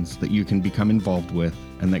organizations that you can become involved with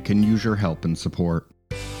and that can use your help and support.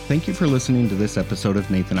 Thank you for listening to this episode of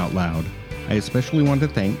Nathan Out Loud. I especially want to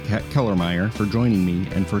thank Kat Kellermeyer for joining me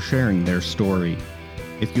and for sharing their story.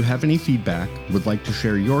 If you have any feedback, would like to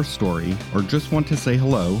share your story, or just want to say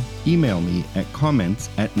hello, email me at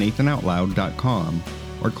comments@nathanoutloud.com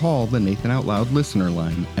or call the Nathan Out Loud listener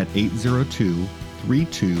line at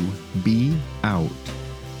 802-32-BE-OUT.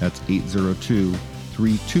 That's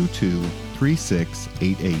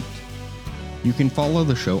 802-322-3688. You can follow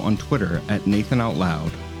the show on Twitter at Nathan Out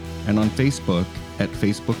Loud and on Facebook at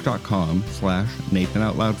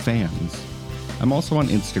facebook.com/NathanOutLoudFans. I'm also on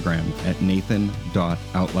Instagram at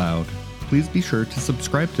nathan.outloud. Please be sure to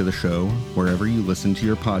subscribe to the show wherever you listen to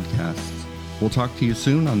your podcasts. We'll talk to you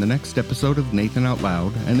soon on the next episode of Nathan Out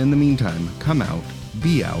Loud, and in the meantime, come out,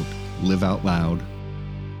 be out, live out loud.